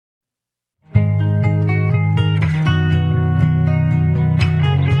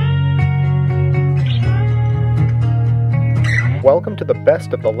welcome to the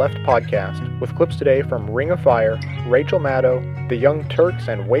Best of the Left podcast, with clips today from Ring of Fire, Rachel Maddow, The Young Turks,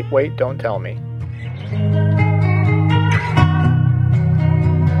 and Wait, Wait, Don't Tell Me.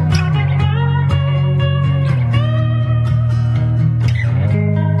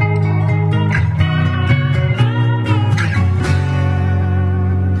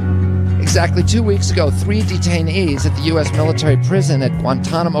 Exactly 2 weeks ago, 3 detainees at the U.S. military prison at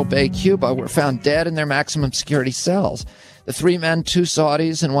Guantanamo Bay, Cuba, were found dead in their maximum security cells. The 3 men, 2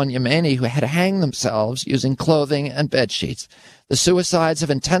 Saudis and 1 Yemeni, who had hanged themselves using clothing and bed sheets. The suicides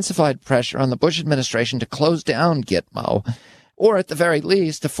have intensified pressure on the Bush administration to close down Gitmo, or at the very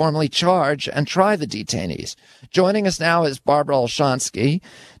least, to formally charge and try the detainees. Joining us now is Barbara Olshansky,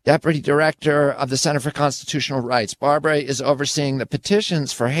 Deputy Director of the Center for Constitutional Rights. Barbara is overseeing the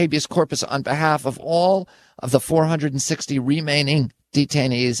petitions for habeas corpus on behalf of all of the 460 remaining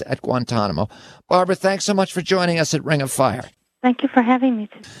detainees at Guantanamo. Barbara, thanks so much for joining us at Ring of Fire. Thank you for having me.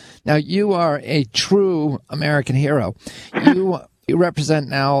 Now, you are a true American hero. You represent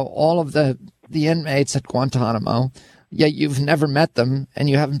now all of the inmates at Guantanamo, yet you've never met them and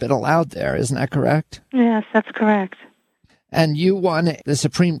you haven't been allowed there. Isn't that correct? Yes, that's correct. And you won the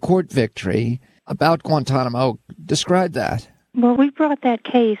Supreme Court victory about Guantanamo. Describe that. Well, we brought that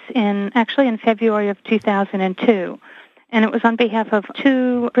case in February of 2002, and it was on behalf of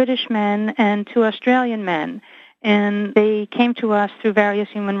 2 British men and 2 Australian men. And they came to us through various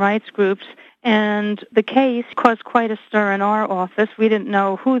human rights groups, and the case caused quite a stir in our office. We didn't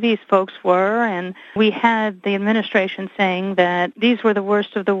know who these folks were, and we had the administration saying that these were the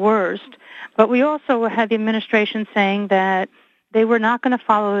worst of the worst. But we also had the administration saying that they were not going to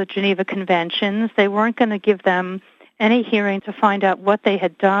follow the Geneva Conventions. They weren't going to give them any hearing to find out what they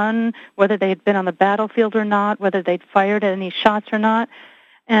had done, whether they had been on the battlefield or not, whether they'd fired any shots or not,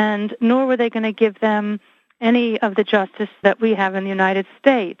 and nor were they going to give them any of the justice that we have in the United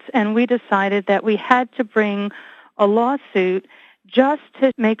States. And we decided that we had to bring a lawsuit just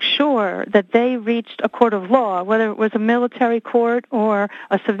to make sure that they reached a court of law, whether it was a military court or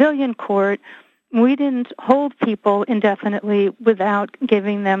a civilian court. We didn't hold people indefinitely without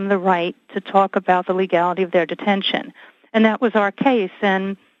giving them the right to talk about the legality of their detention. And that was our case.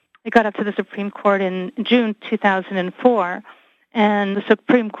 And it got up to the Supreme Court in June 2004, and the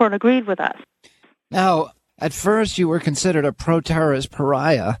Supreme Court agreed with us. Now, at first you were considered a pro-terrorist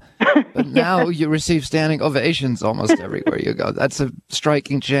pariah, but now you receive standing ovations almost everywhere you go. That's a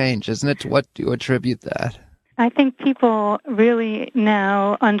striking change, isn't it? To what do you attribute that? I think people really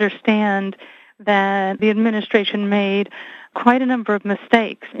now understand that the administration made quite a number of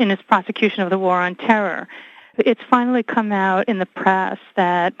mistakes in its prosecution of the war on terror. It's finally come out in the press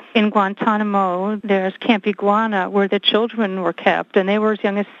that in Guantanamo there's Camp Iguana where the children were kept, and they were as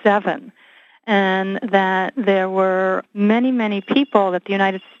young as 7. And that there were many, many people that the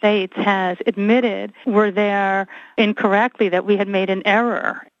United States has admitted were there incorrectly, that we had made an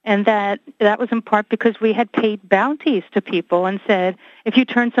error. And that was in part because we had paid bounties to people and said, if you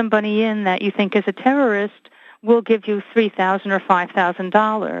turn somebody in that you think is a terrorist, we'll give you $3,000 or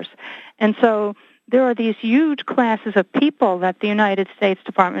 $5,000. And so there are these huge classes of people that the United States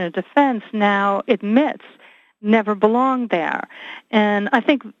Department of Defense now admits never belonged there. And I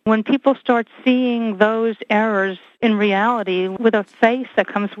think when people start seeing those errors in reality with a face that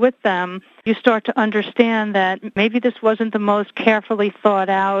comes with them, you start to understand that maybe this wasn't the most carefully thought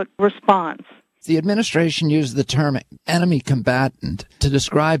out response. The administration used the term enemy combatant to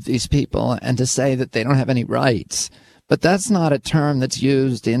describe these people and to say that they don't have any rights. But that's not a term that's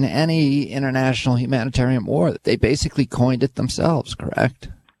used in any international humanitarian war. They basically coined it themselves, correct?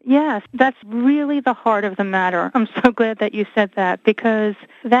 Yes, that's really the heart of the matter. I'm so glad that you said that, because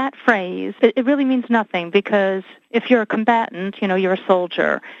that phrase, it really means nothing, because if you're a combatant, you're a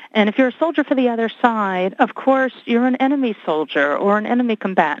soldier. And if you're a soldier for the other side, of course, you're an enemy soldier or an enemy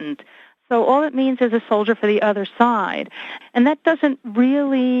combatant. So all it means is a soldier for the other side. And that doesn't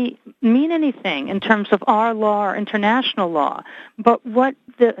really mean anything in terms of our law or international law. But what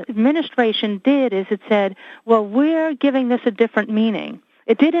the administration did is it said, well, we're giving this a different meaning.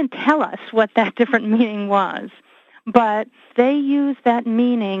 It didn't tell us what that different meaning was, but they used that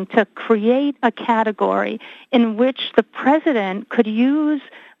meaning to create a category in which the president could use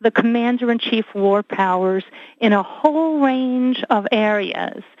the commander-in-chief war powers in a whole range of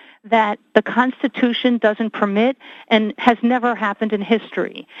areas that the Constitution doesn't permit and has never happened in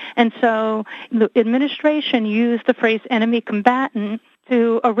history. And so the administration used the phrase enemy combatant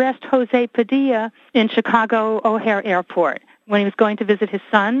to arrest Jose Padilla in Chicago O'Hare Airport when he was going to visit his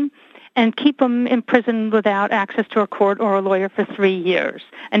son, and keep him imprisoned without access to a court or a lawyer for 3 years.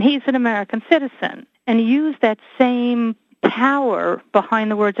 And he's an American citizen. And use that same power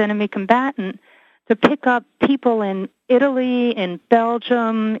behind the words enemy combatant to pick up people in Italy, in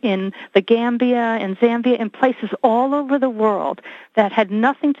Belgium, in the Gambia, in Zambia, in places all over the world that had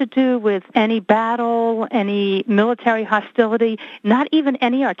nothing to do with any battle, any military hostility, not even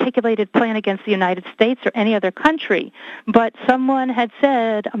any articulated plan against the United States or any other country. But someone had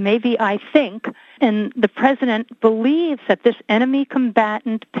said, maybe I think, and the president believes that this enemy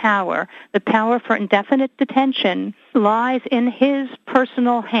combatant power, the power for indefinite detention, lies in his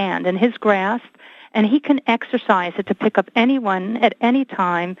personal hand, in his grasp, and he can exercise it to pick up anyone at any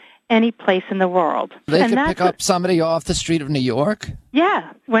time, any place in the world. They could pick up somebody off the street of New York?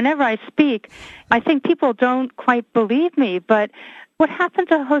 Yeah. Whenever I speak, I think people don't quite believe me, but what happened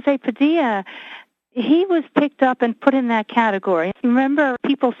to Jose Padilla, he was picked up and put in that category. Remember,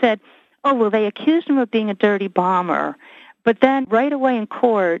 people said, oh, well, they accused him of being a dirty bomber. But then right away in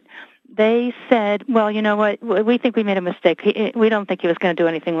court, they said, well, you know what, we think we made a mistake. We don't think he was going to do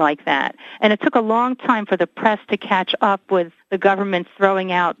anything like that. And it took a long time for the press to catch up with the government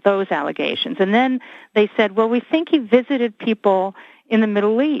throwing out those allegations. And then they said, well, we think he visited people in the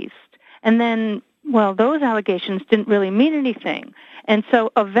Middle East. And then, well, those allegations didn't really mean anything. And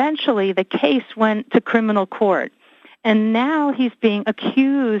so eventually the case went to criminal court. And now he's being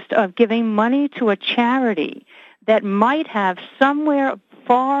accused of giving money to a charity that might have somewhere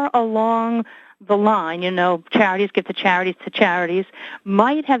far along the line, charities give to charities,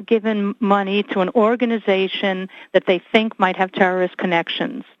 might have given money to an organization that they think might have terrorist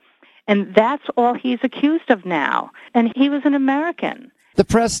connections. And that's all he's accused of now. And he was an American. The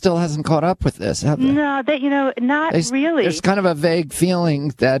press still hasn't caught up with this, have they? No, not really. There's kind of a vague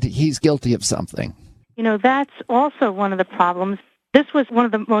feeling that he's guilty of something. That's also one of the problems. This was one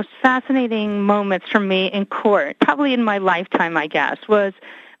of the most fascinating moments for me in court, probably in my lifetime, I guess, was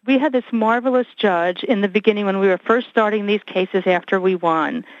we had this marvelous judge in the beginning when we were first starting these cases after we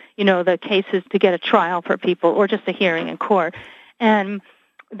won, the cases to get a trial for people or just a hearing in court. And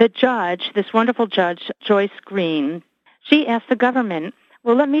the judge, this wonderful judge, Joyce Green, she asked the government,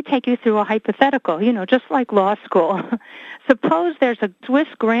 well, let me take you through a hypothetical, just like law school. Suppose there's a Swiss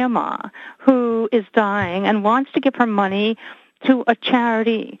grandma who is dying and wants to give her money to a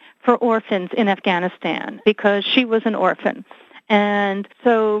charity for orphans in Afghanistan because she was an orphan. And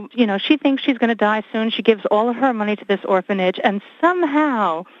so, she thinks she's going to die soon. She gives all of her money to this orphanage, and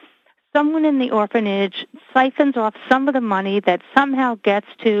somehow someone in the orphanage siphons off some of the money that somehow gets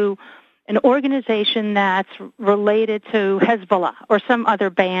to an organization that's related to Hezbollah or some other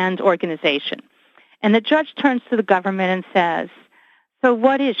banned organization. And the judge turns to the government and says, so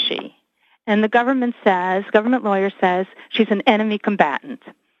what is she? And the government lawyer says, she's an enemy combatant.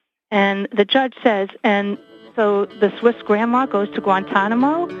 And the judge says, and so the Swiss grandma goes to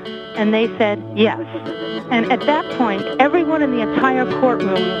Guantanamo? And they said, yes. And at that point, everyone in the entire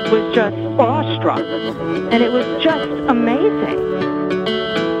courtroom was just awestruck. And it was just amazing.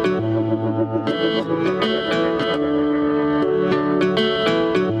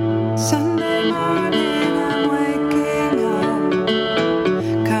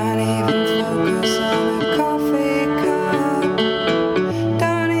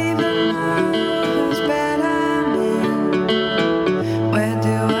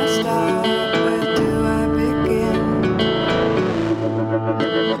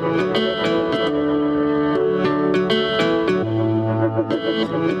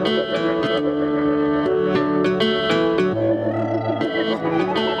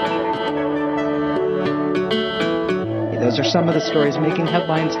 Those are some of the stories making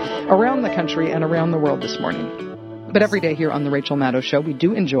headlines around the country and around the world this morning. But every day here on the Rachel Maddow Show, we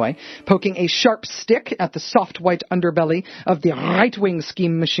do enjoy poking a sharp stick at the soft white underbelly of the right-wing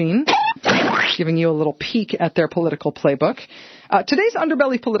scheme machine, giving you a little peek at their political playbook. Today's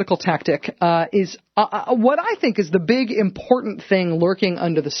underbelly political tactic is what I think is the big important thing lurking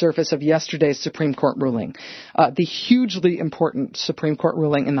under the surface of yesterday's Supreme Court ruling, the hugely important Supreme Court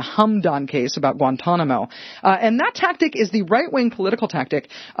ruling in the Hamdan case about Guantanamo. And that tactic is the right-wing political tactic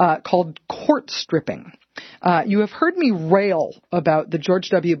called court stripping. You have heard me rail about the George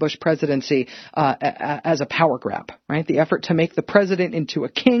W. Bush presidency as a power grab, right? The effort to make the president into a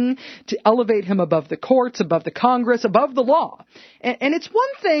king, to elevate him above the courts, above the Congress, above the law. And it's one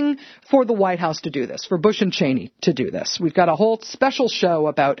thing for the White House to do this, for Bush and Cheney to do this. We've got a whole special show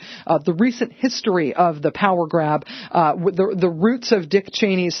about the recent history of the power grab, the roots of Dick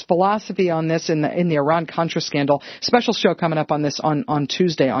Cheney's philosophy on this in the Iran-Contra scandal. Special show coming up on this on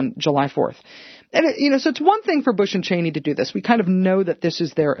Tuesday, on July 4th. And, so it's one thing for Bush and Cheney to do this. We kind of know that this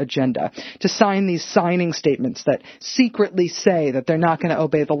is their agenda, to sign these signing statements that secretly say that they're not going to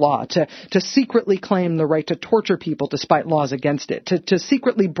obey the law, to secretly claim the right to torture people despite laws against it, to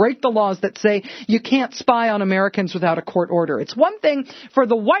secretly break the laws that say you can't spy on Americans without a court order. It's one thing for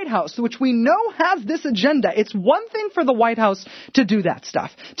the White House, which we know has this agenda. It's one thing for the White House to do that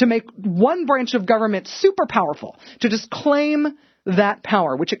stuff, to make one branch of government super powerful, to just claim that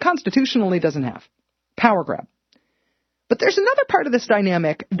power, which it constitutionally doesn't have. Power grab. But there's another part of this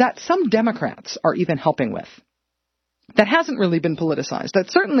dynamic that some Democrats are even helping with that hasn't really been politicized,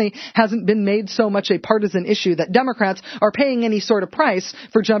 that certainly hasn't been made so much a partisan issue that Democrats are paying any sort of price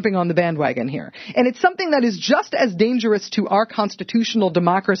for jumping on the bandwagon here. And it's something that is just as dangerous to our constitutional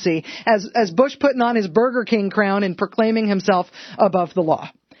democracy as Bush putting on his Burger King crown and proclaiming himself above the law.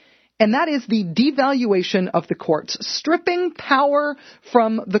 And that is the devaluation of the courts, stripping power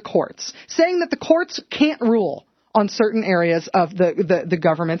from the courts, saying that the courts can't rule on certain areas of the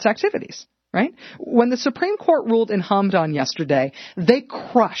government's activities, right? When the Supreme Court ruled in Hamdan yesterday, they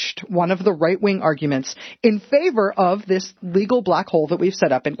crushed one of the right-wing arguments in favor of this legal black hole that we've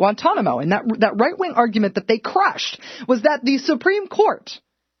set up in Guantanamo. And that right-wing argument that they crushed was that the Supreme Court,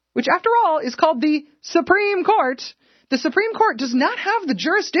 which after all is called the Supreme Court, the Supreme Court does not have the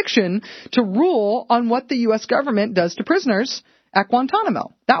jurisdiction to rule on what the U.S. government does to prisoners at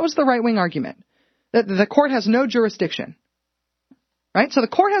Guantanamo. That was the right-wing argument, that the court has no jurisdiction. Right? So the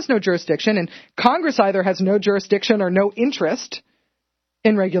court has no jurisdiction, and Congress either has no jurisdiction or no interest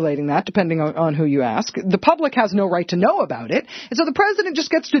in regulating that, depending on who you ask. The public has no right to know about it, and so the president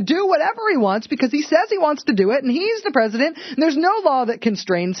just gets to do whatever he wants because he says he wants to do it, and he's the president, and there's no law that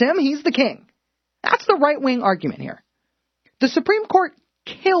constrains him. He's the king. That's the right-wing argument here. The Supreme Court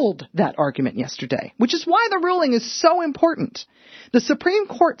killed that argument yesterday, which is why the ruling is so important. The Supreme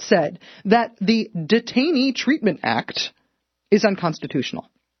Court said that the Detainee Treatment Act is unconstitutional.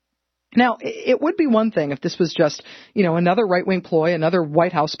 Now, it would be one thing if this was just, another right-wing ploy, another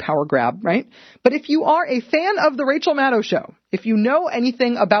White House power grab, right? But if you are a fan of the Rachel Maddow Show, if you know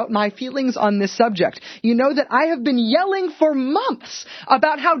anything about my feelings on this subject, you know that I have been yelling for months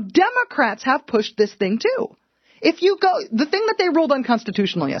about how Democrats have pushed this thing too. If you go, the thing that they ruled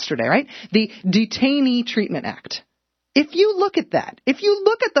unconstitutional yesterday, right? The Detainee Treatment Act. If you look at that, if you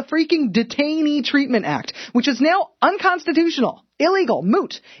look at the freaking Detainee Treatment Act, which is now unconstitutional, illegal,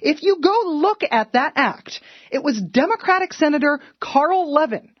 moot, if you go look at that act, it was Democratic Senator Carl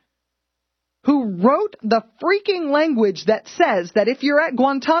Levin who wrote the freaking language that says that if you're at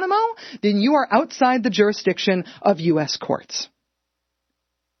Guantanamo, then you are outside the jurisdiction of U.S. courts.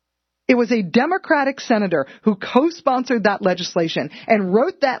 It was a Democratic senator who co-sponsored that legislation and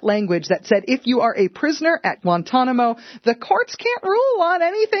wrote that language that said if you are a prisoner at Guantanamo, the courts can't rule on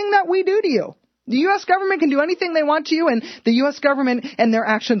anything that we do to you. The U.S. government can do anything they want to you, and the U.S. government and their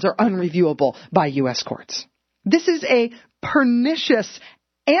actions are unreviewable by U.S. courts. This is a pernicious,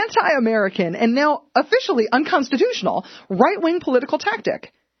 anti-American, and now officially unconstitutional right-wing political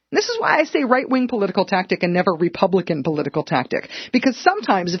tactic. This is why I say right-wing political tactic and never Republican political tactic. Because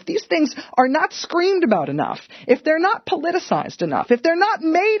sometimes if these things are not screamed about enough, if they're not politicized enough, if they're not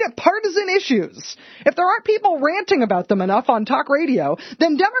made partisan issues, if there aren't people ranting about them enough on talk radio,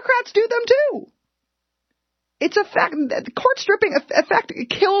 then Democrats do them too. It's a fact. Court stripping effect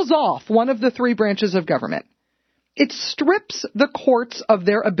kills off one of the three branches of government. It strips the courts of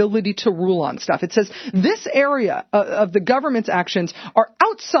their ability to rule on stuff. It says this area of the government's actions are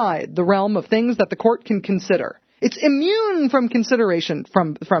outside the realm of things that the court can consider. It's immune from consideration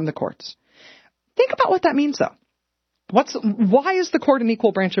from the courts. Think about what that means, though. Why is the court an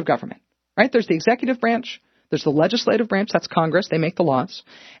equal branch of government? Right? There's the executive branch. There's the legislative branch. That's Congress. They make the laws.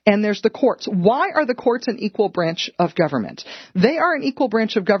 And there's the courts. Why are the courts an equal branch of government? They are an equal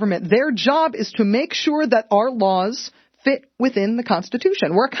branch of government. Their job is to make sure that our laws fit within the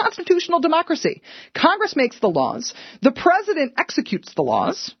Constitution. We're a constitutional democracy. Congress makes the laws. The president executes the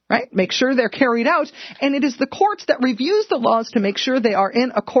laws, right? Make sure they're carried out. And it is the courts that reviews the laws to make sure they are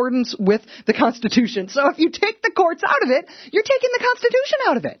in accordance with the Constitution. So if you take the courts out of it, you're taking the Constitution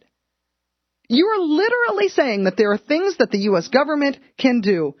out of it. You are literally saying that there are things that the U.S. government can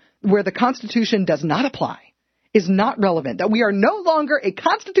do where the Constitution does not apply, is not relevant, that we are no longer a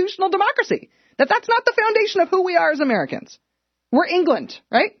constitutional democracy, that's not the foundation of who we are as Americans. We're England,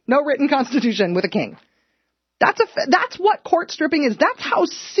 right? No written constitution with a king. That's what court stripping is. That's how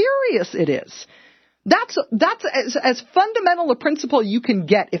serious it is. That's as fundamental a principle you can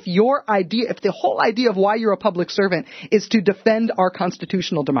get if the whole idea of why you're a public servant is to defend our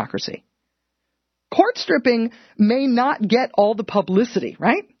constitutional democracy. Court stripping may not get all the publicity,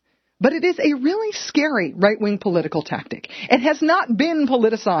 right? But it is a really scary right-wing political tactic. It has not been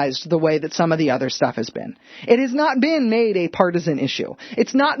politicized the way that some of the other stuff has been. It has not been made a partisan issue.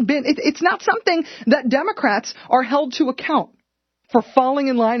 It's not something that Democrats are held to account for falling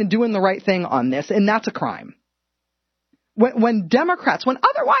in line and doing the right thing on this, and that's a crime. When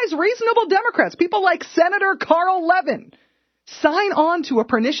otherwise reasonable Democrats, people like Senator Carl Levin, sign on to a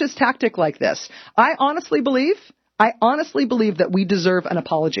pernicious tactic like this, I honestly believe that we deserve an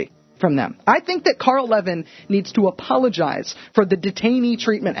apology from them. I think that Carl Levin needs to apologize for the Detainee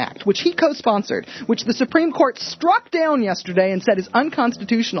Treatment Act, which he co-sponsored, which the Supreme Court struck down yesterday and said is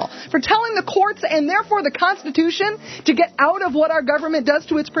unconstitutional, for telling the courts and therefore the Constitution to get out of what our government does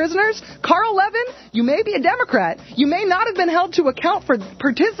to its prisoners. Carl Levin, you may be a Democrat. You may not have been held to account for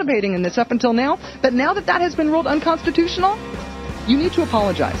participating in this up until now, but now that has been ruled unconstitutional, you need to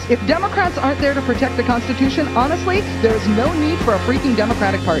apologize. If Democrats aren't there to protect the Constitution, honestly, there is no need for a freaking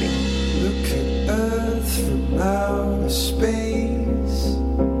Democratic Party. Look at Earth from outer space.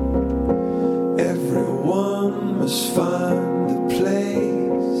 Everyone must find a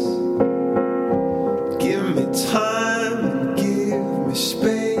place. Give me time and give me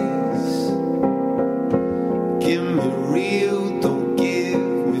space. Give me real, don't give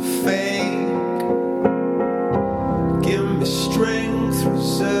me fake. Give me strength,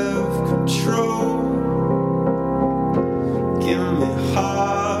 reserve, control. Give me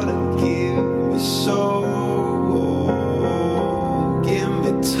heart and give me soul. Give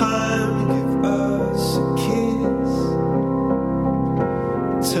me time, give us a kiss.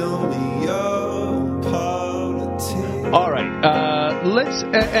 Tell me your politics. All right, let's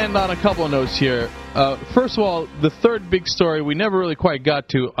end on a couple of notes here. First of all, the third big story we never really quite got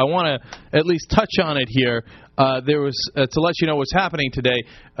to. I want to at least touch on it here. There was, to let you know what's happening today,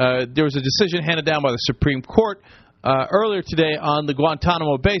 there was a decision handed down by the Supreme Court earlier today on the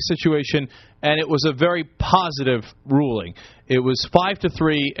Guantanamo Bay situation, and it was a very positive ruling. It was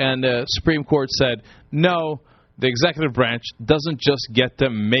 5-3, and the Supreme Court said, no, the executive branch doesn't just get to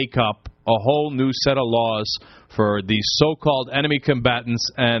make up a whole new set of laws for these so-called enemy combatants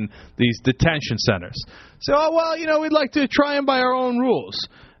and these detention centers. So, we'd like to try them by our own rules.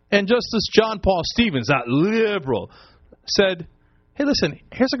 And Justice John Paul Stevens, that liberal, said, hey, listen,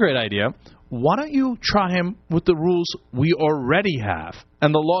 here's a great idea. Why don't you try him with the rules we already have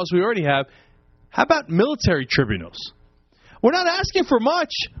and the laws we already have? How about military tribunals? We're not asking for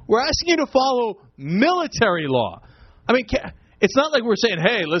much. We're asking you to follow military law. I mean, it's not like we're saying,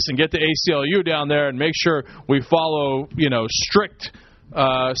 hey, listen, get the ACLU down there and make sure we follow, strict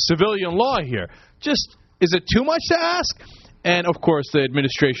civilian law here. Just, is it too much to ask? And, of course, the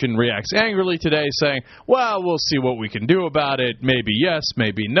administration reacts angrily today, saying, well, we'll see what we can do about it. Maybe yes,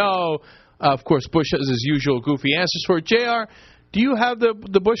 maybe no. Of course, Bush has his usual goofy answers for it. JR, do you have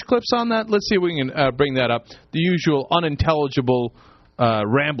the Bush clips on that? Let's see if we can bring that up. The usual unintelligible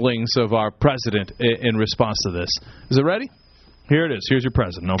ramblings of our president in response to this. Is it ready? Here it is. Here's your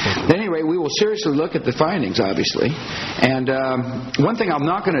president. No problem. At any rate, we will seriously look at the findings, obviously. And one thing I'm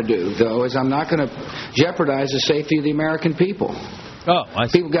not going to do, though, is I'm not going to jeopardize the safety of the American people. Oh, I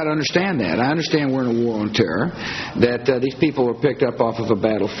see. People got to understand that. I understand we're in a war on terror, that these people were picked up off of a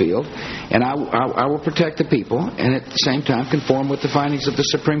battlefield, and I will protect the people and at the same time conform with the findings of the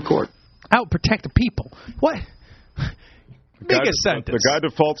Supreme Court. I will protect the people. What? Make a sentence. The guy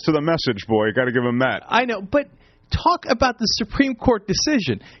defaults to the message, boy. You got to give him that. I know, but talk about the Supreme Court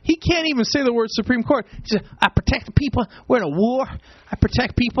decision. He can't even say the word Supreme Court. He says, I protect the people. We're in a war. I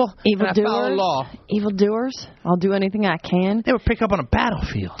protect people. And I follow law. Evildoers. I'll do anything I can. They were picked up on a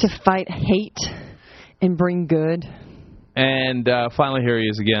battlefield. To fight hate and bring good. And finally, here he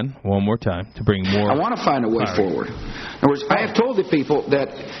is again, one more time, to bring more. I want to find a way forward. In other words, I have told the people that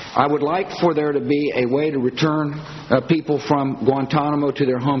I would like for there to be a way to return people from Guantanamo to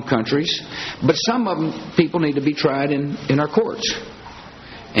their home countries, but some of them, people need to be tried in our courts.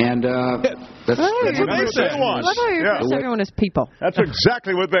 And that's what they want. I love how you refer everyone as people. That's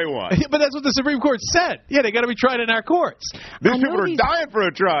exactly what they want. But that's what the Supreme Court said. Yeah, they got to be tried in our courts. These people are dying for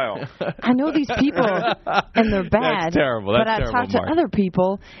a trial. I know these people, and they're bad. That's terrible. That's but I talk to other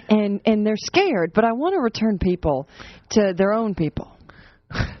people, and they're scared. But I want to return people to their own people.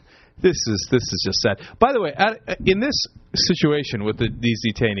 This is just sad. By the way, in this situation with these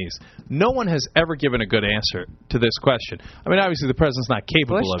detainees, no one has ever given a good answer to this question. I mean, obviously the president's not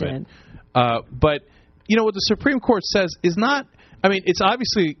capable of it. But, what the Supreme Court says is not, I mean, it's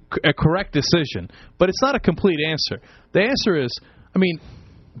obviously a correct decision, but it's not a complete answer. The answer is,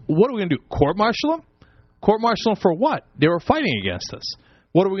 what are we going to do? Court-martial them? Court-martial them for what? They were fighting against us.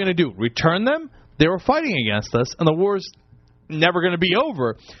 What are we going to do? Return them? They were fighting against us, and the war's never going to be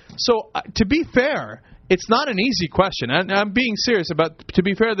over. So to be fair, it's not an easy question. And I'm being serious about, to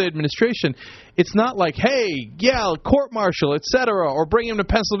be fair to the administration, it's not like, hey, yeah, court-martial, et cetera, or bring him to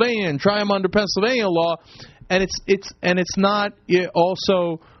Pennsylvania and try him under Pennsylvania law. And it's not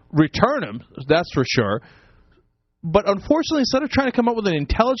also return him, that's for sure. But unfortunately, instead of trying to come up with an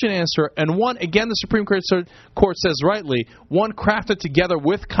intelligent answer, and one, again, the Supreme Court says rightly, one crafted together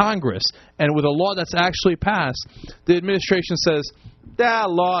with Congress and with a law that's actually passed, the administration says,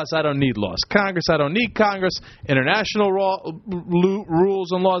 laws, I don't need laws. Congress, I don't need Congress. International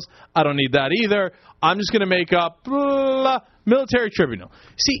rules and laws, I don't need that either. I'm just going to make up military tribunal.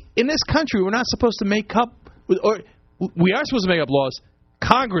 See, in this country, we're not supposed to make up, or we are supposed to make up laws.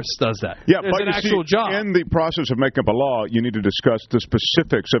 Congress does that. Yeah, there's but an actual job. In the process of making up a law, you need to discuss the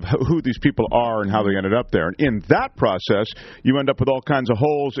specifics of who these people are and how they ended up there. And in that process, you end up with all kinds of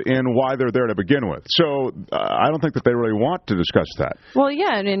holes in why they're there to begin with. So I don't think that they really want to discuss that. Well,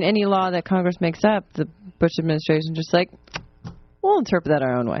 yeah, and in any law that Congress makes up, the Bush administration just like, we'll interpret that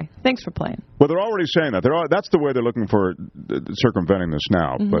our own way. Thanks for playing. Well, they're already saying that. That's the way they're looking for circumventing this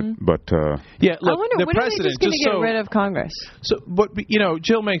now. Mm-hmm. But yeah, look, I wonder, the when are they just going to get rid of Congress? So, but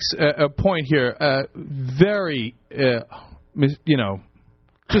Jill makes a point here, very,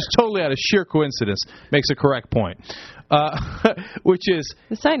 just totally out of sheer coincidence, makes a correct point, which is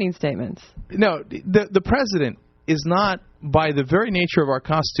the signing statements. No, the president is not, by the very nature of our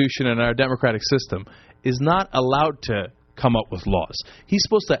Constitution and our democratic system, is not allowed to come up with laws. He's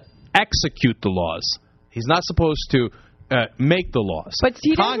supposed to execute the laws. He's not supposed to make the laws. But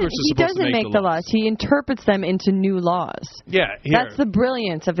Congress he doesn't make the laws. He interprets them into new laws. Yeah, that's the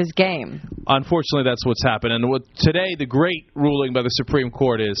brilliance of his game. Unfortunately, that's what's happened. And today, the great ruling by the Supreme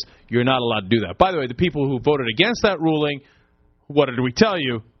Court is you're not allowed to do that. By the way, the people who voted against that ruling, what did we tell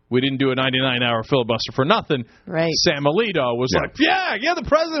you? We didn't do a 99-hour filibuster for nothing. Right. Sam Alito was like, yeah, the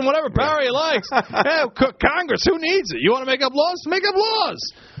president, whatever power he likes. Yeah, Congress, who needs it? You want to make up laws? Make up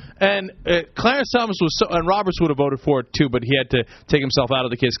laws. And Clarence Thomas and Roberts would have voted for it too, but he had to take himself out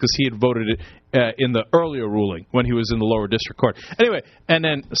of the case because he had voted it in the earlier ruling when he was in the lower district court. Anyway, and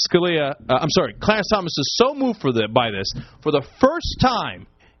then Clarence Thomas is so moved by this, for the first time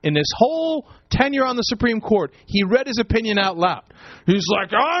in this whole tenure on the Supreme Court, he read his opinion out loud. He's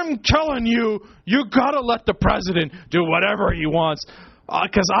like, I'm telling you, you got to let the president do whatever he wants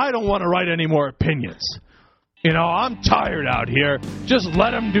because I don't want to write any more opinions. I'm tired out here. Just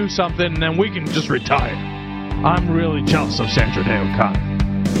let him do something, and then we can just retire. I'm really jealous of Sandra Day O'Connor.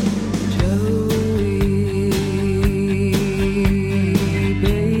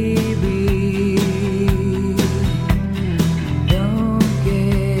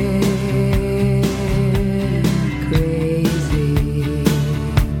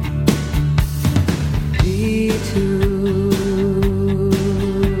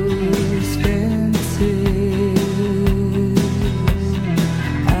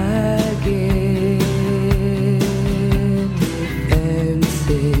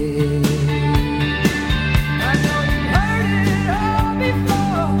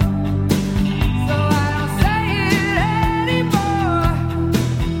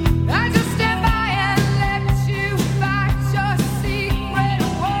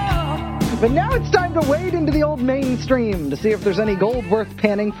 But now it's time to wade into the old mainstream to see if there's any gold worth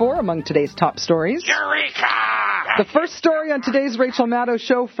panning for among today's top stories. Eureka! The first story on today's Rachel Maddow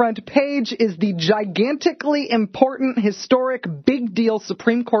show front page is the gigantically important, historic, big deal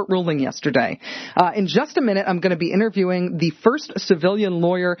Supreme Court ruling yesterday. In just a minute, I'm going to be interviewing the first civilian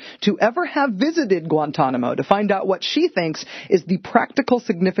lawyer to ever have visited Guantanamo to find out what she thinks is the practical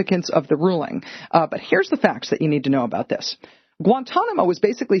significance of the ruling. But here's the facts that you need to know about this. Guantanamo was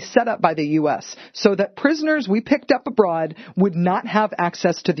basically set up by the U.S. so that prisoners we picked up abroad would not have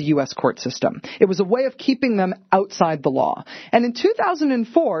access to the U.S. court system. It was a way of keeping them outside the law. And in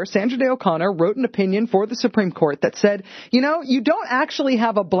 2004, Sandra Day O'Connor wrote an opinion for the Supreme Court that said, you don't actually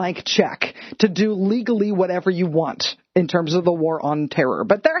have a blank check to do legally whatever you want in terms of the war on terror.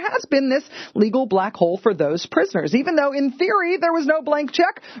 But there has been this legal black hole for those prisoners, even though in theory there was no blank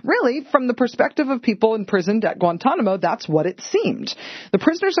check. Really, from the perspective of people imprisoned at Guantanamo, that's what it seemed. The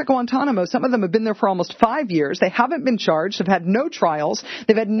prisoners at Guantanamo, some of them have been there for almost 5 years. They haven't been charged, have had no trials.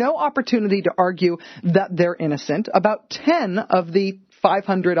 They've had no opportunity to argue that they're innocent. About 10 of the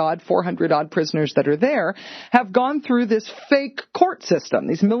 500-odd, 400-odd prisoners that are there have gone through this fake court system,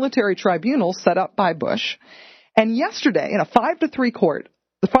 these military tribunals set up by Bush. And yesterday, in a 5-3 court,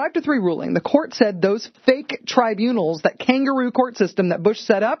 the 5-3 ruling, the court said those fake tribunals, that kangaroo court system that Bush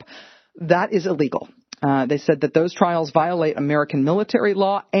set up, that is illegal. They said that those trials violate American military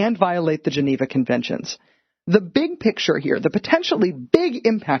law and violate the Geneva Conventions. the big picture here, the potentially big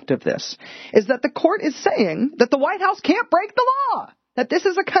impact of this, is that the court is saying that the White House can't break the law. That this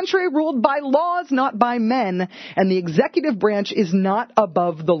is a country ruled by laws, not by men, and the executive branch is not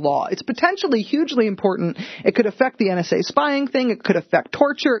above the law. It's potentially hugely important. It could affect the NSA spying thing. It could affect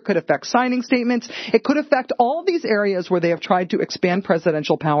torture. It could affect signing statements. It could affect all these areas where they have tried to expand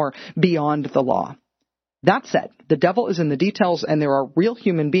presidential power beyond the law. That said, the devil is in the details, and there are real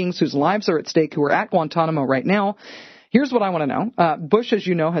human beings whose lives are at stake who are at Guantanamo right now. Here's what I want to know. Bush, as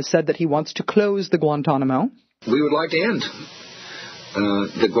you know, has said that he wants to close the Guantanamo. We would like to end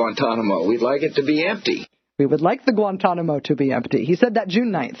the Guantanamo. We'd like it to be empty. We would like the Guantanamo to be empty. He said that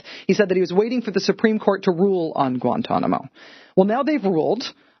June 9th. He said that he was waiting for the Supreme Court to rule on Guantanamo. Well, now they've ruled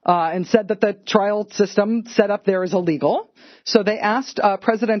and said that the trial system set up there is illegal. So they asked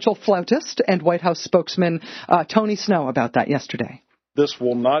presidential flautist and White House spokesman Tony Snow about that yesterday. This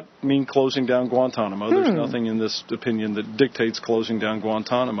will not mean closing down Guantanamo. There's nothing in this opinion that dictates closing down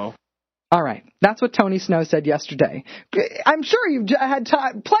Guantanamo. All right. That's what Tony Snow said yesterday. I'm sure you've had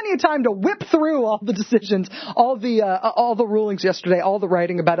plenty of time to whip through all the decisions, all the rulings yesterday, all the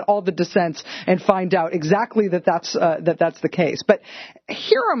writing about it, all the dissents, and find out exactly that's the case. But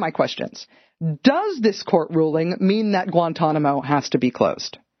here are my questions. Does this court ruling mean that Guantanamo has to be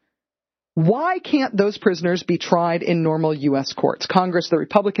closed? Why can't those prisoners be tried in normal U.S. courts? Congress, the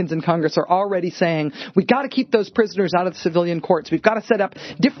Republicans in Congress are already saying, we've got to keep those prisoners out of the civilian courts. We've got to set up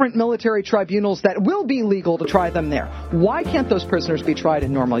different military tribunals that will be legal to try them there. Why can't those prisoners be tried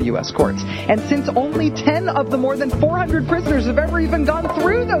in normal U.S. courts? And since only 10 of the more than 400 prisoners have ever even gone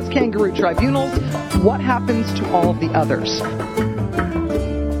through those kangaroo tribunals, what happens to all of the others?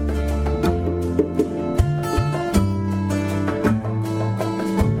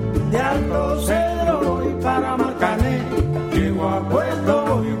 De Alto Cedro voy para Marcané, llego a Puerto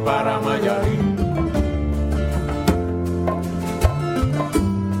voy para Mayarí.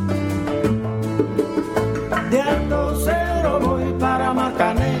 De Alto Cedro voy para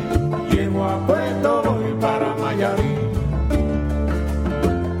Marcané, llego a Puerto voy para Mayarí.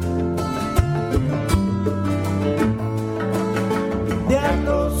 De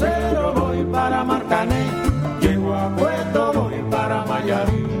Alto Cedro voy para Marcané, llego a Puerto voy para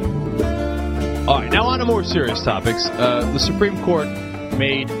Mayarí. All right, now on to more serious topics. The Supreme Court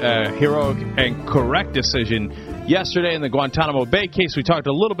made a heroic and correct decision yesterday in the Guantanamo Bay case. We talked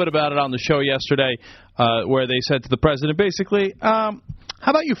a little bit about it on the show yesterday, where they said to the president, basically, how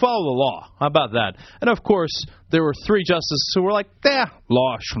about you follow the law? How about that? And, of course, there were three justices who were like,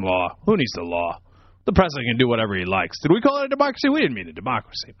 law. Who needs the law? The president can do whatever he likes. Did we call it a democracy? We didn't mean a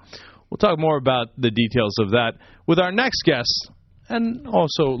democracy. We'll talk more about the details of that with our next guest, and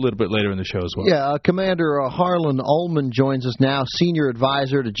also a little bit later in the show as well. Yeah, Commander Harlan Ullman joins us now, Senior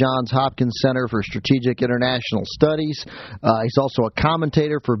Advisor to Johns Hopkins Center for Strategic International Studies. He's also a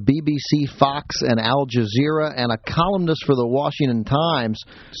commentator for BBC, Fox, and Al Jazeera, and a columnist for the Washington Times.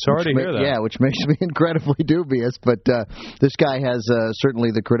 Sorry to hear that. Yeah, which makes me incredibly dubious, but this guy has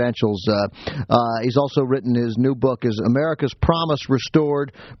certainly the credentials. He's also written his new book, is America's Promise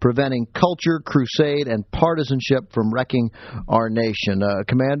Restored, Preventing Culture, Crusade, and Partisanship from Wrecking Our Nation.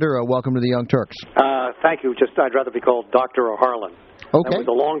 Commander, welcome to the Young Turks. Thank you. I'd rather be called Dr. O'Harlan. Okay. That was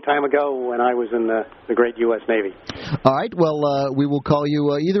a long time ago when I was in the great U.S. Navy. All right. Well, we will call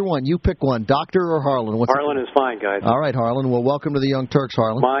you either one. You pick one, Doctor or Harlan. Harlan is fine, guys. All right, Harlan. Well, welcome to the Young Turks,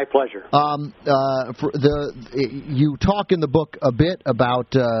 Harlan. My pleasure. You talk in the book a bit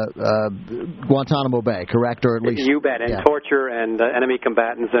about Guantanamo Bay, correct? Or at least you bet. And torture and enemy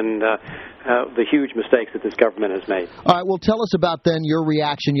combatants and the huge mistakes that this government has made. All right. Well, tell us about then your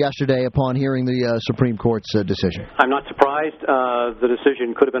reaction yesterday upon hearing the Supreme Court's decision. I'm not surprised. The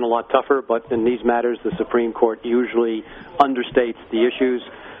decision could have been a lot tougher, but in these matters, the Supreme Court usually understates the issues.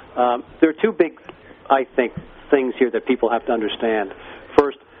 There are two big, I think, things here that people have to understand.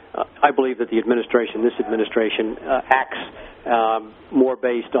 First, I believe that this administration acts more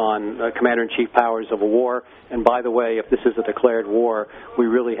based on commander-in-chief powers of a war. And by the way, if this is a declared war, we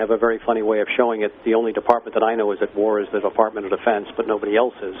really have a very funny way of showing it. The only department that I know is at war is the Department of Defense, but nobody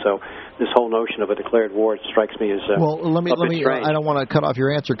else is. So this whole notion of a declared war strikes me as let me. strange. I don't want to cut off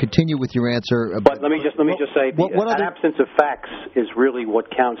your answer. Continue with your answer. But let me just say, the absence of facts is really what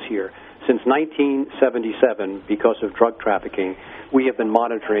counts here. Since 1977, because of drug trafficking, we have been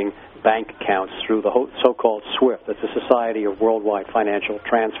monitoring bank accounts through the so-called SWIFT. That's the Society of Worldwide Financial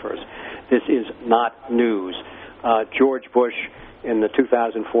Transfers. This is not news. George Bush, in the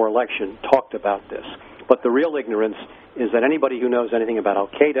 2004 election, talked about this. But the real ignorance is that anybody who knows anything about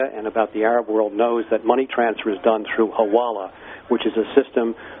Al-Qaeda and about the Arab world knows that money transfer is done through Hawala, which is a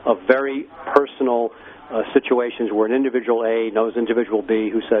system of very personal situations where an individual A knows individual B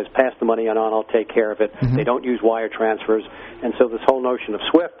who says, pass the money on, I'll take care of it. Mm-hmm. They don't use wire transfers. And so this whole notion of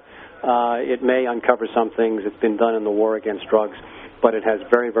SWIFT, it may uncover some things. It's been done in the war against drugs, but it has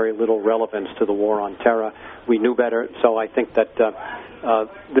very, very little relevance to the war on terror. We knew better, so I think that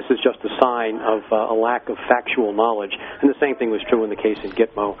this is just a sign of a lack of factual knowledge. And the same thing was true in the case in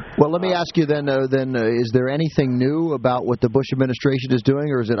Gitmo. Well, let me ask you then, is there anything new about what the Bush administration is doing,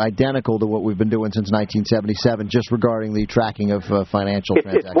 or is it identical to what we've been doing since 1977, just regarding the tracking of financial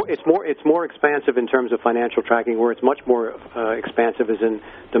transactions? It's more expansive in terms of financial tracking. Where it's much more expansive is in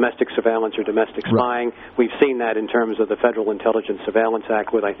domestic surveillance or domestic spying. Right. We've seen that in terms of the Federal Intelligence Surveillance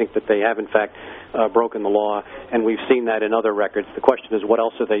Act, where I think that they have, in fact, broken the law, and we've seen that in other records. The question is, what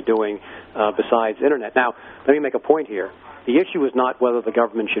else are they doing besides Internet? Now, let me make a point here. The issue is not whether the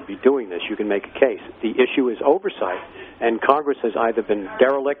government should be doing this. You can make a case. The issue is oversight, and Congress has either been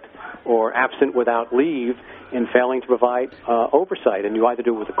derelict or absent without leave in failing to provide oversight. And you either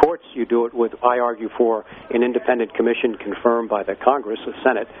do it with the courts, you do it with, I argue for, an independent commission confirmed by the Congress, the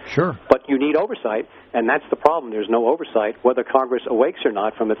Senate. Sure. But you need oversight, and that's the problem. There's no oversight. Whether Congress awakes or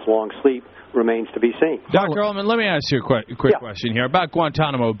not from its long sleep remains to be seen. Dr. Ullman, let me ask you a quick question here about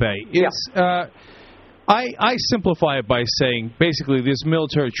Guantanamo Bay. I simplify it by saying basically these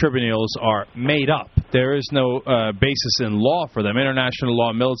military tribunals are made up. There is no basis in law for them, international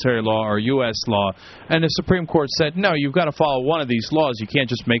law, military law, or U.S. law. And the Supreme Court said, no, you've got to follow one of these laws. You can't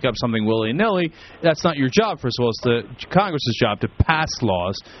just make up something willy-nilly. That's not your job, first of all. It's the Congress's job to pass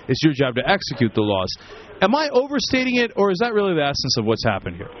laws. It's your job to execute the laws. Am I overstating it, or is that really the essence of what's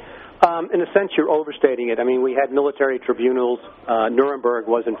happened here? In a sense, you're overstating it. I mean, we had military tribunals. Nuremberg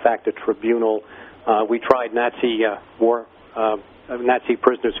was, in fact, a tribunal. We tried Nazi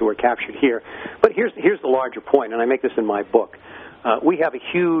prisoners who were captured here. But here's the larger point, and I make this in my book. We have a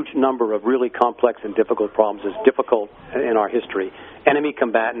huge number of really complex and difficult problems, as difficult in our history. Enemy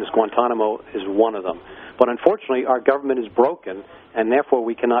combatants, Guantanamo is one of them. But unfortunately, our government is broken, and therefore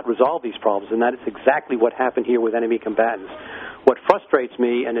we cannot resolve these problems, and that is exactly what happened here with enemy combatants. What frustrates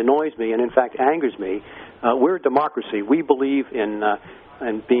me and annoys me and, in fact, angers me, we're a democracy. We believe in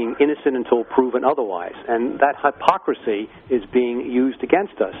being innocent until proven otherwise. And that hypocrisy is being used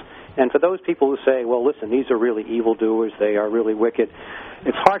against us. And for those people who say, well, listen, these are really evildoers, they are really wicked,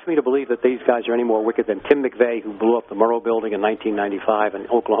 it's hard for me to believe that these guys are any more wicked than Tim McVeigh, who blew up the Murrow Building in 1995 and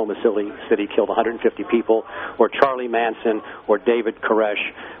Oklahoma City killed 150 people, or Charlie Manson, or David Koresh.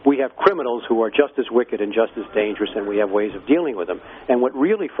 We have criminals who are just as wicked and just as dangerous, and we have ways of dealing with them. And what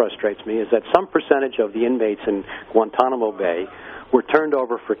really frustrates me is that some percentage of the inmates in Guantanamo Bay were turned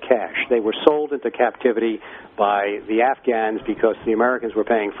over for cash. They were sold into captivity by the Afghans because the Americans were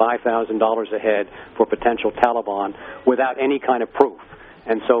paying $5,000 a head for potential Taliban without any kind of proof.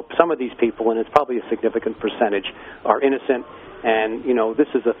 And so some of these people, and it's probably a significant percentage, are innocent. And, you know, this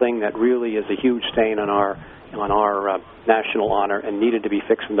is a thing that really is a huge stain on our national honor and needed to be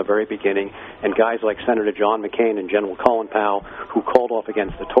fixed from the very beginning. And guys like Senator John McCain and General Colin Powell, who called off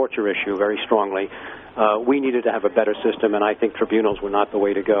against the torture issue very strongly, we needed to have a better system, and I think tribunals were not the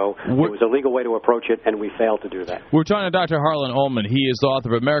way to go. It was a legal way to approach it, and we failed to do that. We're talking to Dr. Harlan Ullman. He is the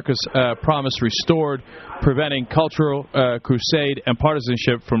author of America's Promise Restored, Preventing Cultural Crusade and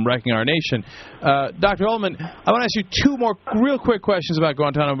Partisanship from Wrecking Our Nation. Dr. Ullman, I want to ask you two more real quick questions about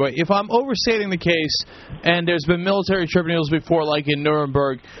Guantanamo Bay. If I'm overstating the case, and there's been military tribunals before, like in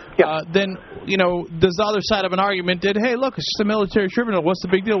Nuremberg, then, you know, does the other side of an argument that, hey, look, it's just a military tribunal. What's the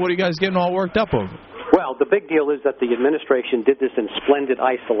big deal? What are you guys getting all worked up over? Well, the big deal is that the administration did this in splendid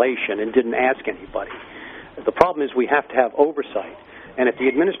isolation and didn't ask anybody. The problem is we have to have oversight. And if the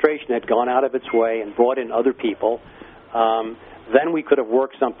administration had gone out of its way and brought in other people, then we could have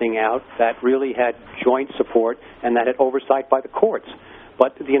worked something out that really had joint support and that had oversight by the courts.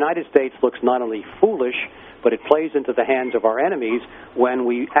 But the United States looks not only foolish, but it plays into the hands of our enemies when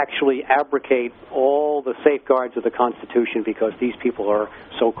we actually abrogate all the safeguards of the Constitution because these people are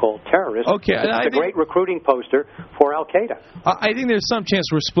so-called terrorists. Okay, it's a great recruiting poster for Al-Qaeda. I think there's some chance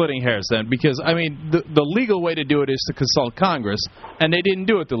we're splitting hairs then, because, I mean, the legal way to do it is to consult Congress, and they didn't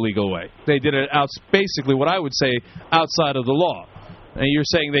do it the legal way. They did it basically what I would say outside of the law. And you're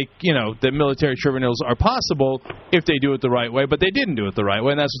saying that military tribunals are possible if they do it the right way, but they didn't do it the right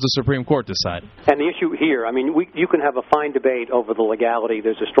way, and that's what the Supreme Court decided. And the issue here, I mean, you can have a fine debate over the legality.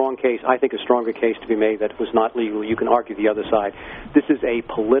 There's a strong case, I think a stronger case to be made that it was not legal. You can argue the other side. This is a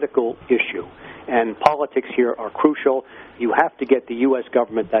political issue, and politics here are crucial. You have to get the U.S.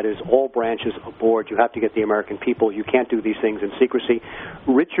 government, that is all branches, aboard. You have to get the American people. You can't do these things in secrecy.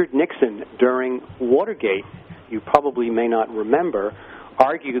 Richard Nixon, during Watergate, you probably may not remember,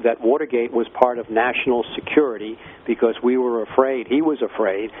 argued that Watergate was part of national security because he was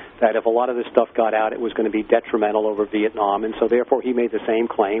afraid that if a lot of this stuff got out, it was going to be detrimental over Vietnam, and so therefore he made the same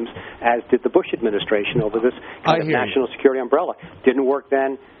claims as did the Bush administration over this kind of national security umbrella. Didn't work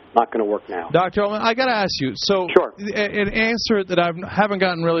then. Not going to work now. Dr. Ullman, I got to ask you. So, sure. An answer that I haven't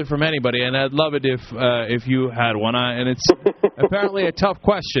gotten really from anybody, and I'd love it if you had one, and it's apparently a tough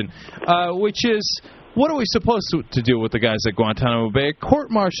question, which is, what are we supposed to do with the guys at Guantanamo Bay? A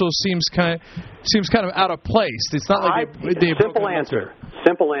court-martial seems kind of out of place. It's not like simple answer.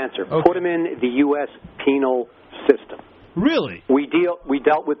 Simple answer. Okay. Put them in the U.S. penal system. Really? We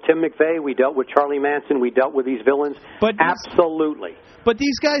dealt with Tim McVeigh. We dealt with Charlie Manson. We dealt with these villains. Absolutely. But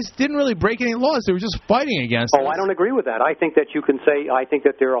these guys didn't really break any laws. They were just fighting against us. I don't agree with that. I think that you can say, I think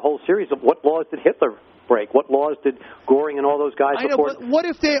that there are a whole series of what laws did Hitler break? What laws did Goring and all those guys support? But what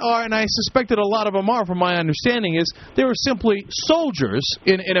if they are, and I suspect that a lot of them are, from my understanding, is they were simply soldiers,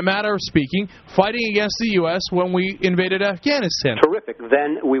 in a matter of speaking, fighting against the U.S. when we invaded Afghanistan? Terrific.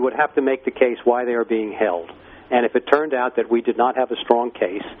 Then we would have to make the case why they are being held. And if it turned out that we did not have a strong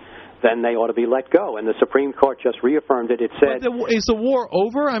case, then they ought to be let go. And the Supreme Court just reaffirmed it. It said... Is the war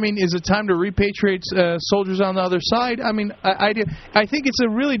over? I mean, is it time to repatriate soldiers on the other side? I mean, I think it's a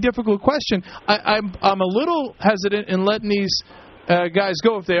really difficult question. I'm a little hesitant in letting these guys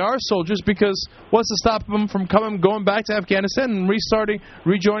go if they are soldiers, because what's to stop them from going back to Afghanistan and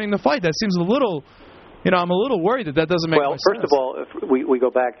rejoining the fight? That seems a little... I'm a little worried that doesn't make much sense. Well, first of all, if we go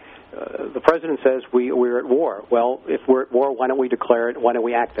back, the president says we're at war. Well, if we're at war, why don't we declare it? Why don't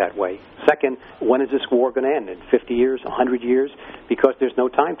we act that way? Second, when is this war going to end? In 50 years, 100 years? Because there's no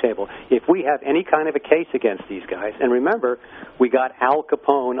timetable. If we have any kind of a case against these guys, and remember, we got Al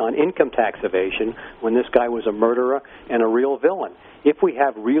Capone on income tax evasion when this guy was a murderer and a real villain. If we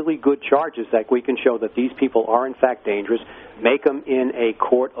have really good charges that we can show that these people are in fact dangerous, make them in a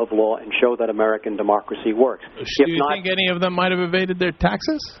court of law and show that American democracy works. Do you think any of them might have evaded their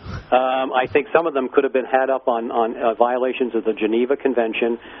taxes? I think some of them could have been had up on violations of the Geneva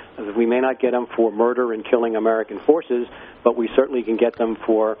Convention. We may not get them for murder and killing American forces, but we certainly can get them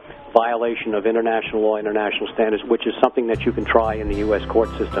for violation of international law, international standards, which is something that you can try in the U.S. court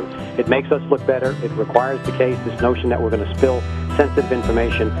system. It makes us look better. It requires the case. This notion that we're going to spill sensitive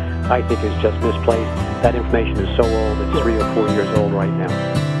information, I think, is just misplaced. That information is so old. It's 3 or 4 years old right now.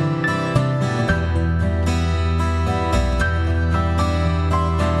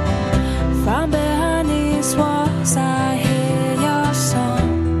 From behind these walls, I hear your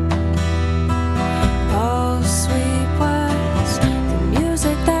song. Oh, sweet words, the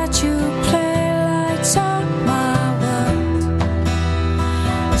music that you play lights up my world.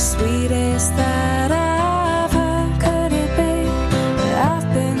 The sweetest that I've heard, could it be that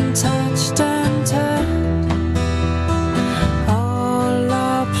I've been touched and turned? Oh,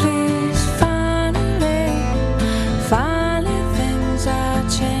 Lord, please, finally things are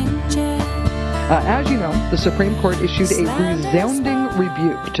changing. As you know, the Supreme Court issued a resounding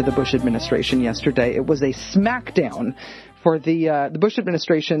rebuke to the Bush administration yesterday. It was a smackdown for the Bush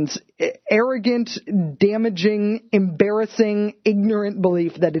administration's arrogant, damaging, embarrassing, ignorant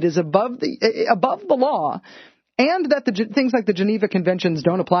belief that it is above the law, and that things like the Geneva Conventions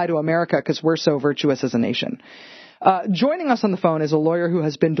don't apply to America because we're so virtuous as a nation. Joining us on the phone is a lawyer who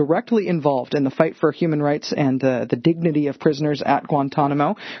has been directly involved in the fight for human rights and the dignity of prisoners at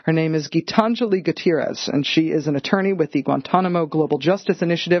Guantanamo. Her name is Gitanjali Gutierrez, and she is an attorney with the Guantanamo Global Justice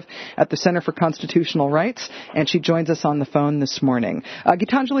Initiative at the Center for Constitutional Rights, and she joins us on the phone this morning.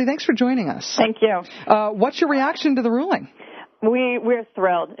 Gitanjali, thanks for joining us. Thank you. What's your reaction to the ruling? We're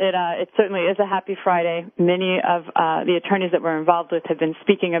thrilled. It certainly is a happy Friday. Many of the attorneys that we're involved with have been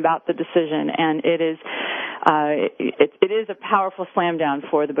speaking about the decision, and it is a powerful slam down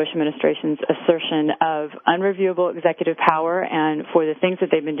for the Bush administration's assertion of unreviewable executive power and for the things that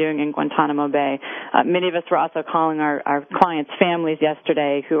they've been doing in Guantanamo Bay. Many of us were also calling our clients' families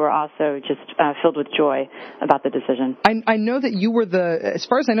yesterday, who were also just filled with joy about the decision. I know that you were as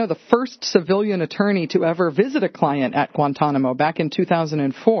far as I know, the first civilian attorney to ever visit a client at Guantanamo back in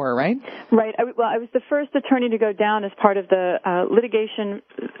 2004, right? Right. I was the first attorney to go down as part of the litigation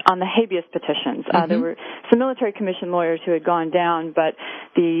on the habeas petitions. There were some military commission lawyers who had gone down, but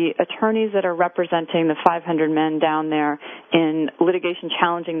the attorneys that are representing the 500 men down there in litigation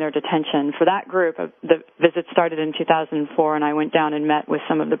challenging their detention, for that group, the visit started in 2004, and I went down and met with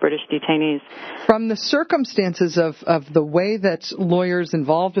some of the British detainees. From the circumstances of the way that lawyers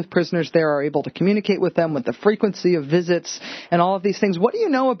involved with prisoners there are able to communicate with them, with the frequency of visits and all of these things, what do you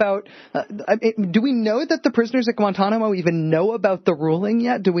know about, do we know that the prisoners at Guantanamo even know about the ruling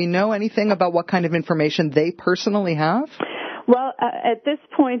yet? Do we know anything about what kind of information they personally have? Well, at this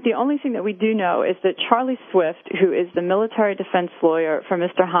point, the only thing that we do know is that Charlie Swift, who is the military defense lawyer for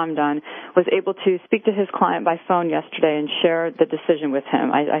Mr. Hamdan, was able to speak to his client by phone yesterday and share the decision with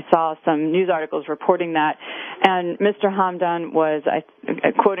him. I saw some news articles reporting that, and Mr. Hamdan was,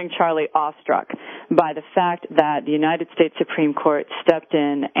 quoting Charlie, awestruck by the fact that the United States Supreme Court stepped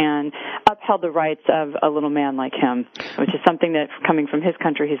in and upheld the rights of a little man like him, which is something that, coming from his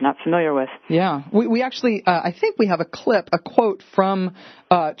country, he's not familiar with. Yeah. We actually, I think we have a quote from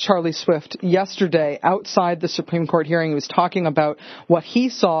Charlie Swift yesterday outside the Supreme Court hearing. He was talking about what he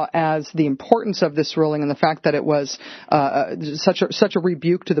saw as the importance of this ruling and the fact that it was such a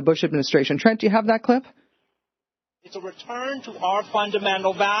rebuke to the Bush administration. Trent, do you have that clip? It's a return to our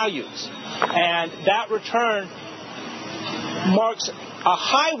fundamental values, and that return marks a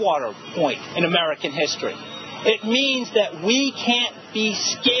high water point in American history. It means that we can't be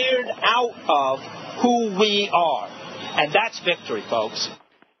scared out of who we are. And that's victory, folks.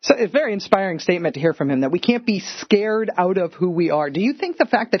 So a very inspiring statement to hear from him, that we can't be scared out of who we are. Do you think the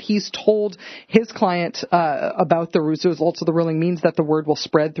fact that he's told his client about the results of the ruling means that the word will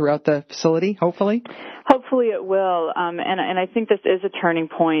spread throughout the facility, hopefully? Hopefully it will, and I think this is a turning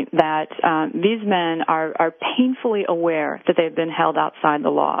point, that these men are painfully aware that they've been held outside the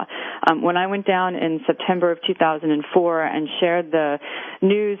law. When I went down in September of 2004 and shared the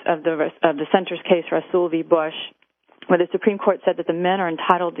news of the center's case, Rasool v. Bush, where the Supreme Court said that the men are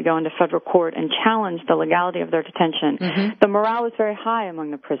entitled to go into federal court and challenge the legality of their detention, the morale was very high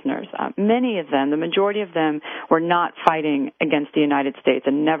among the prisoners. Many of them, the majority of them, were not fighting against the United States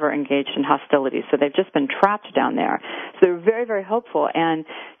and never engaged in hostilities. So they've just been trapped down there. So they're very, very hopeful. And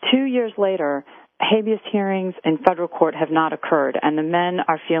 2 years later, habeas hearings in federal court have not occurred, and the men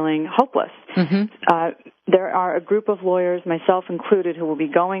are feeling hopeless. There are a group of lawyers, myself included, who will be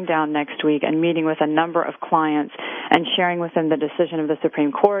going down next week and meeting with a number of clients and sharing with them the decision of the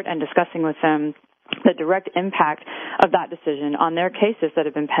Supreme Court and discussing with them the direct impact of that decision on their cases that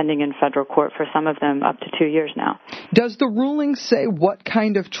have been pending in federal court for some of them up to 2 years now. Does the ruling say what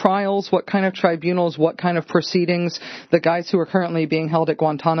kind of trials, what kind of tribunals, what kind of proceedings the guys who are currently being held at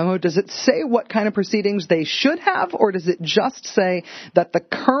Guantanamo, does it say what kind of proceedings they should have, or does it just say that the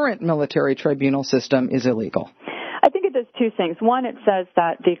current military tribunal system is illegal? I think it does two things. One, it says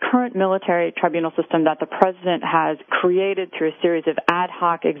that the current military tribunal system that the president has created through a series of ad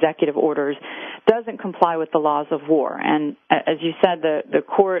hoc executive orders doesn't comply with the laws of war. And as you said, the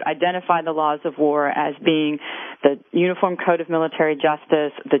court identified the laws of war as being the Uniform Code of Military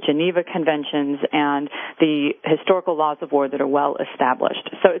Justice, the Geneva Conventions, and the historical laws of war that are well established.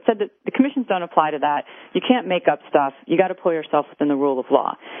 So it said that the commissions don't apply to that. You can't make up stuff. You got to pull yourself within the rule of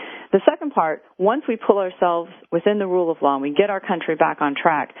law. The second part, once we pull ourselves within the rule of law and we get our country back on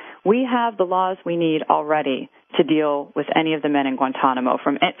track, we have the laws we need already to deal with any of the men in Guantanamo,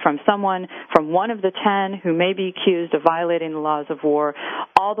 from one of the 10 who may be accused of violating the laws of war,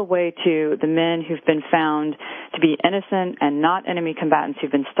 all the way to the men who've been found to be innocent and not enemy combatants who've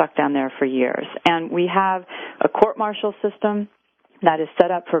been stuck down there for years. And we have a court-martial system that is set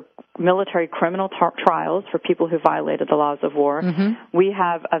up for military criminal trials for people who violated the laws of war. We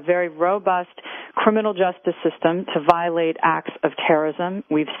have a very robust criminal justice system to violate acts of terrorism.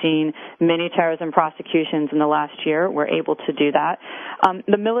 We've seen many terrorism prosecutions in the last year. We're able to do that.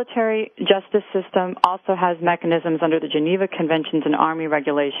 The military justice system also has mechanisms under the Geneva Conventions and Army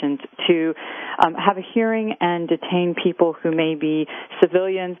regulations to have a hearing and detain people who may be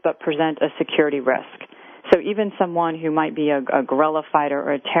civilians but present a security risk. So even someone who might be a guerrilla fighter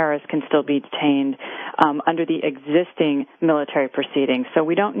or a terrorist can still be detained under the existing military proceedings. So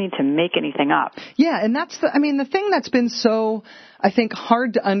we don't need to make anything up. Yeah, and that's the thing that's been so, I think,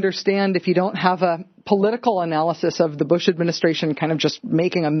 hard to understand if you don't have a political analysis of the Bush administration kind of just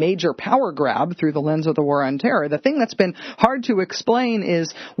making a major power grab through the lens of the war on terror. The thing that's been hard to explain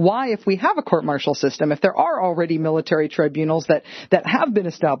is why, if we have a court-martial system, if there are already military tribunals that have been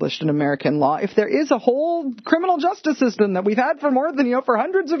established in American law, if there is a whole criminal justice system that we've had for for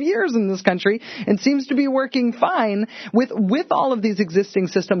hundreds of years in this country and seems to be working fine, with all of these existing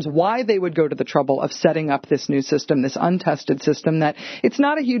systems, why they would go to the trouble of setting up this new system, this untested system system that it's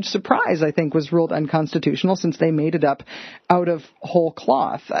not a huge surprise, I think, was ruled unconstitutional since they made it up out of whole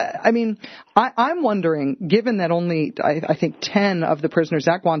cloth. I mean, I'm wondering, given that only, I think, 10 of the prisoners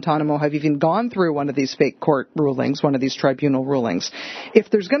at Guantanamo have even gone through one of these fake court rulings, one of these tribunal rulings, if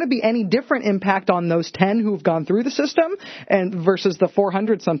there's going to be any different impact on those 10 who've gone through the system and versus the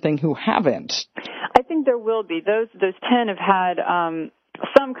 400-something who haven't. I think there will be. Those 10 have had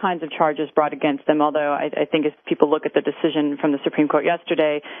some kinds of charges brought against them, although I think as people look at the decision from the Supreme Court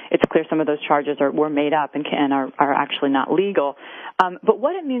yesterday, it's clear some of those charges were made up and are actually not legal. But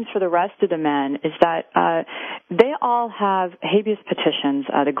what it means for the rest of the men is that they all have habeas petitions,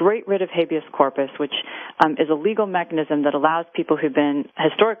 the Great Writ of Habeas Corpus, which is a legal mechanism that allows people who've been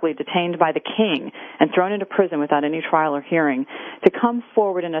historically detained by the king and thrown into prison without any trial or hearing to come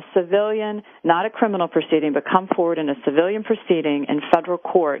forward in a civilian, not a criminal proceeding, but come forward in a civilian proceeding in federal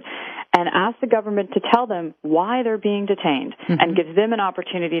court and ask the government to tell them why they're being detained and gives them an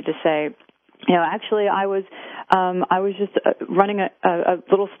opportunity to say, you know, actually, I was just running a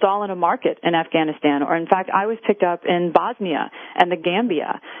little stall in a market in Afghanistan, or in fact, I was picked up in Bosnia and the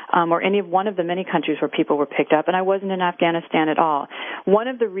Gambia, or any of one of the many countries where people were picked up, and I wasn't in Afghanistan at all. One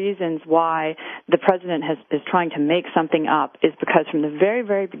of the reasons why the president is trying to make something up is because from the very,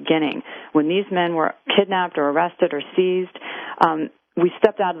 very beginning, when these men were kidnapped or arrested or seized, we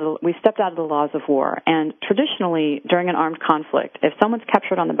stepped out of the laws of war. And traditionally, during an armed conflict, if someone's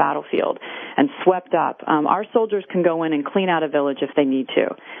captured on the battlefield and swept up, our soldiers can go in and clean out a village if they need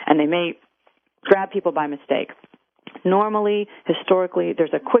to, and they may grab people by mistake. Normally, historically,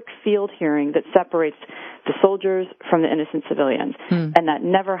 there's a quick field hearing that separates the soldiers from the innocent civilians. And that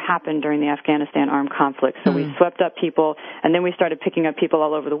never happened during the Afghanistan armed conflict. So we swept up people, and then we started picking up people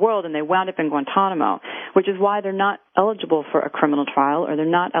all over the world, and they wound up in Guantanamo, which is why they're not eligible for a criminal trial or they're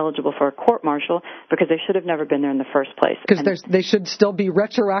not eligible for a court-martial because they should have never been there in the first place. Because they should still be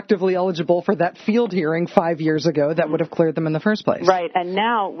retroactively eligible for that field hearing 5 years ago that would have cleared them in the first place. Right, and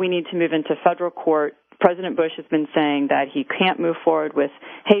now we need to move into federal court. President Bush has been saying that he can't move forward with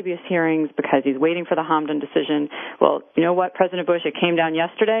habeas hearings because he's waiting for the Hamdan decision. Well, you know what, President Bush, it came down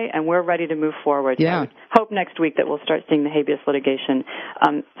yesterday, and we're ready to move forward. Yeah. So I would hope next week that we'll start seeing the habeas litigation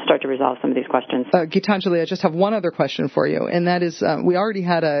start to resolve some of these questions. Gitanjali, I just have one other question for you, and that is we already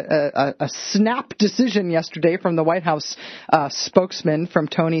had a snap decision yesterday from the White House spokesman, from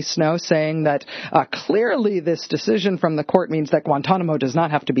Tony Snow, saying that clearly this decision from the court means that Guantanamo does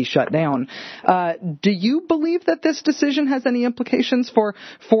not have to be shut down. Do you believe that this decision has any implications for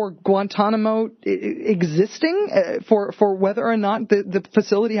Guantanamo existing, for whether or not the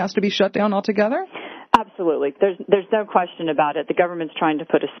facility has to be shut down altogether? Absolutely. There's no question about it. The government's trying to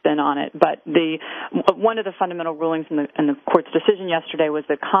put a spin on it, but one of the fundamental rulings in the court's decision yesterday was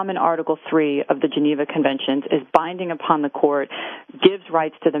that common Article 3 of the Geneva Conventions is binding upon the court, gives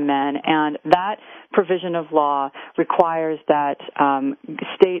rights to the men, and that provision of law requires that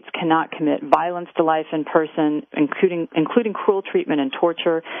states cannot commit violence to life in person, including cruel treatment and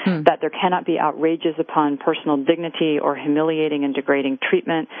torture, that there cannot be outrages upon personal dignity or humiliating and degrading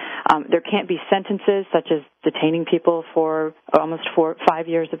treatment. There can't be sentences such as detaining people for almost 5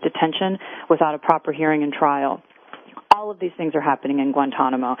 years of detention without a proper hearing and trial. All of these things are happening in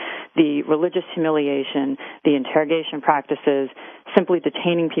Guantanamo. The religious humiliation, the interrogation practices, simply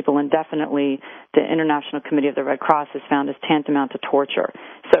detaining people indefinitely, the International Committee of the Red Cross has found is tantamount to torture.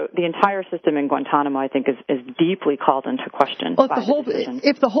 So the entire system in Guantanamo, I think, is deeply called into question. Well,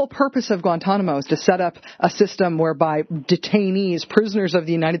 if the whole purpose of Guantanamo is to set up a system whereby detainees, prisoners of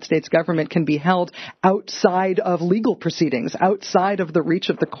the United States government, can be held outside of legal proceedings, outside of the reach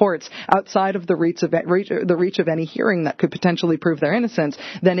of the courts, outside of the reach of any hearing that could potentially prove their innocence,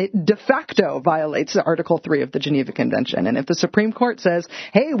 then it de facto violates Article 3 of the Geneva Convention. And if the Supreme Court says,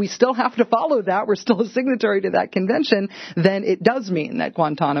 hey, we still have to follow that, we're still a signatory to that convention, then it does mean that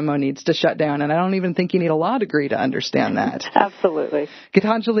Guantanamo needs to shut down. And I don't even think you need a law degree to understand that. Absolutely.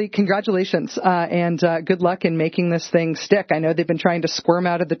 Gitanjali, congratulations, and good luck in making this thing stick. I know they've been trying to squirm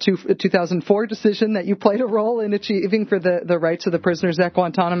out of the 2004 decision that you played a role in achieving for the rights of the prisoners at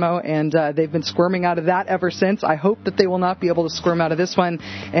Guantanamo, and they've been squirming out of that ever since. I hope that they will not be able to squirm out of this one,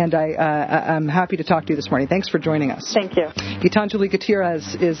 and I'm happy to talk to you this morning. Thanks for joining us. Thank you. Gitanjali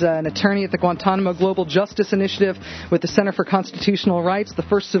Gutierrez is an attorney at the Guantanamo Global Justice Initiative with the Center for Constitutional Rights, the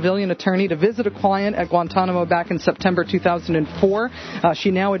first civilian attorney to visit a client at Guantanamo back in September 2004.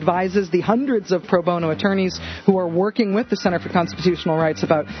 She now advises the hundreds of pro bono attorneys who are working with the Center for Constitutional Rights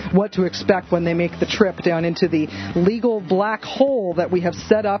about what to expect when they make the trip down into the legal black hole that we have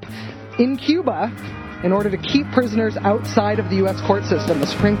set up in Cuba in order to keep prisoners outside of the U.S. court system. The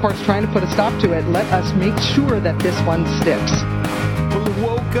Supreme Court's trying to put a stop to it. Let us make sure that this one sticks.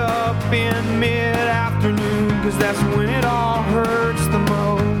 up in mid-afternoon, 'cause that's when it all hurts the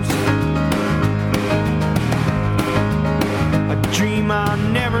most. I dream I'll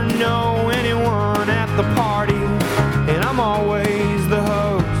never know anyone at the party, and I'm always the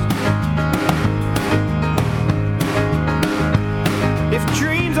host. If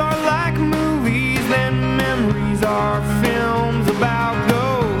dreams are like movies, then memories are films about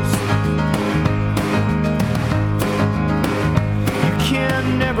ghosts. You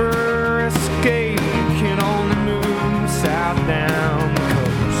can never escape, you can only move south down the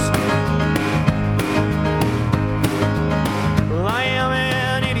coast. Well, I am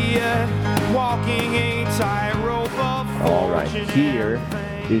an idiot walking a tightrope of All right, here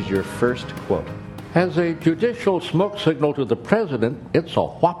is your first quote. As a judicial smoke signal to the president, it's a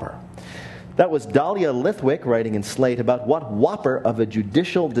whopper. That was Dahlia Lithwick writing in Slate about what whopper of a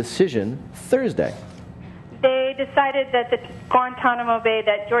judicial decision Thursday. They decided that the Guantanamo Bay,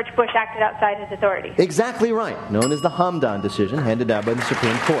 that George Bush acted outside his authority. Exactly right, known as the Hamdan decision handed down by the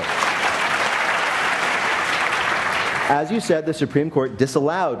Supreme Court. As you said, the Supreme Court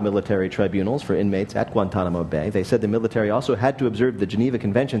disallowed military tribunals for inmates at Guantanamo Bay. They said the military also had to observe the Geneva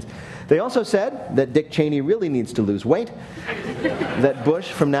Conventions. They also said that Dick Cheney really needs to lose weight, that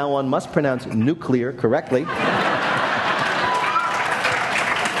Bush from now on must pronounce nuclear correctly,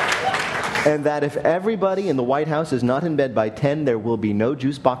 and that if everybody in the White House is not in bed by 10, there will be no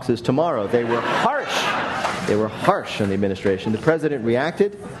juice boxes tomorrow. They were harsh. They were harsh on the administration. The president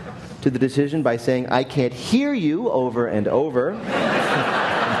reacted to the decision by saying, "I can't hear you," over and over.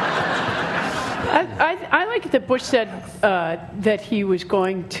 I like that Bush said that he was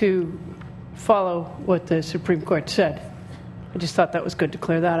going to follow what the Supreme Court said. I just thought that was good to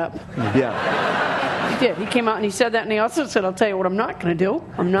clear that up. Yeah. He did. He came out and he said that, and he also said, "I'll tell you what I'm not going to do.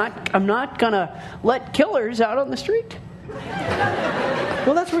 I'm not going to let killers out on the street."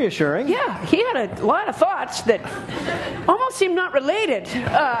 Well, that's reassuring. Yeah, he had a lot of thoughts that almost seemed not related.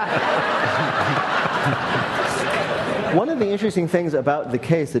 One of the interesting things about the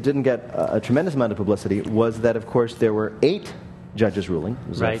case that didn't get a tremendous amount of publicity was that, of course, there were 8 judges ruling. It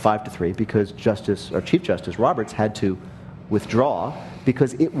was Right. 5-3 because Chief Justice Roberts had to withdraw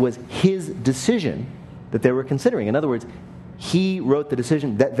because it was his decision that they were considering. In other words, he wrote the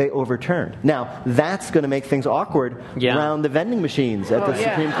decision that they overturned. Now, that's going to make things awkward around the vending machines at the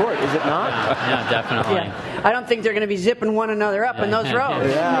Supreme Court, is it not? Yeah, definitely. Yeah. I don't think they're going to be zipping one another up in those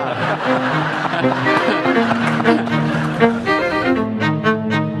rows.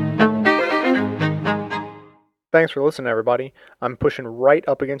 Thanks for listening, everybody. I'm pushing right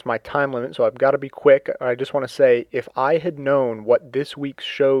up against my time limit, so I've got to be quick. I just want to say, if I had known what this week's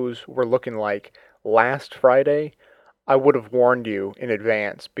shows were looking like last Friday, I would have warned you in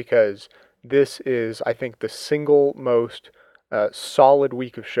advance, because this is, I think, the single most solid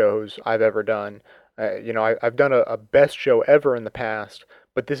week of shows I've ever done. I've done a best show ever in the past,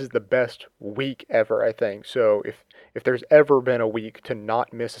 but this is the best week ever, I think. So if there's ever been a week to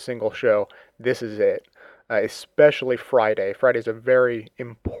not miss a single show, this is it. Especially Friday. Friday's a very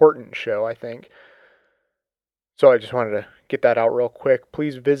important show, I think. So I just wanted to get that out real quick.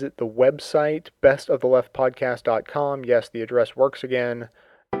 Please visit the website, bestoftheleftpodcast.com. Yes, the address works again.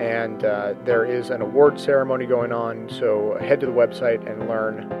 And there is an award ceremony going on, so head to the website and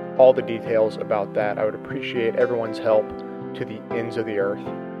learn all the details about that. I would appreciate everyone's help to the ends of the earth.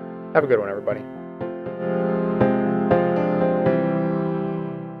 Have a good one, everybody.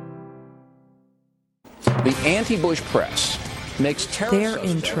 The anti-Bush press makes Their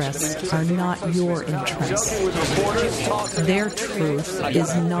interests are not your interests. Their truth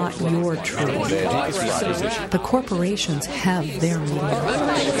is not your truth. The corporations have their media.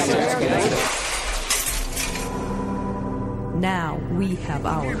 Now we have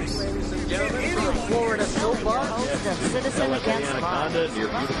ours. Florida so far hosts a citizen against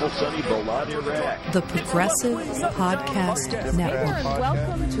The Progressive Podcast Network.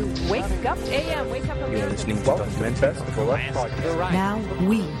 Welcome to Wake Up AM. Wake Up AM. Now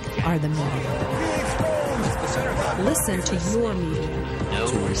we are the media. Listen to your media.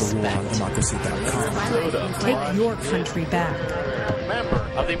 Take your country back.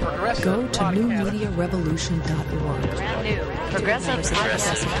 Go to newmediarevolution.org. Brand new Progressive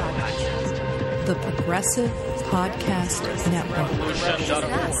Podcast. The Progressive Podcast Network.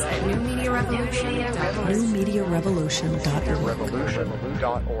 New Media Revolution.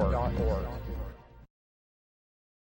 newmediarevolution.org.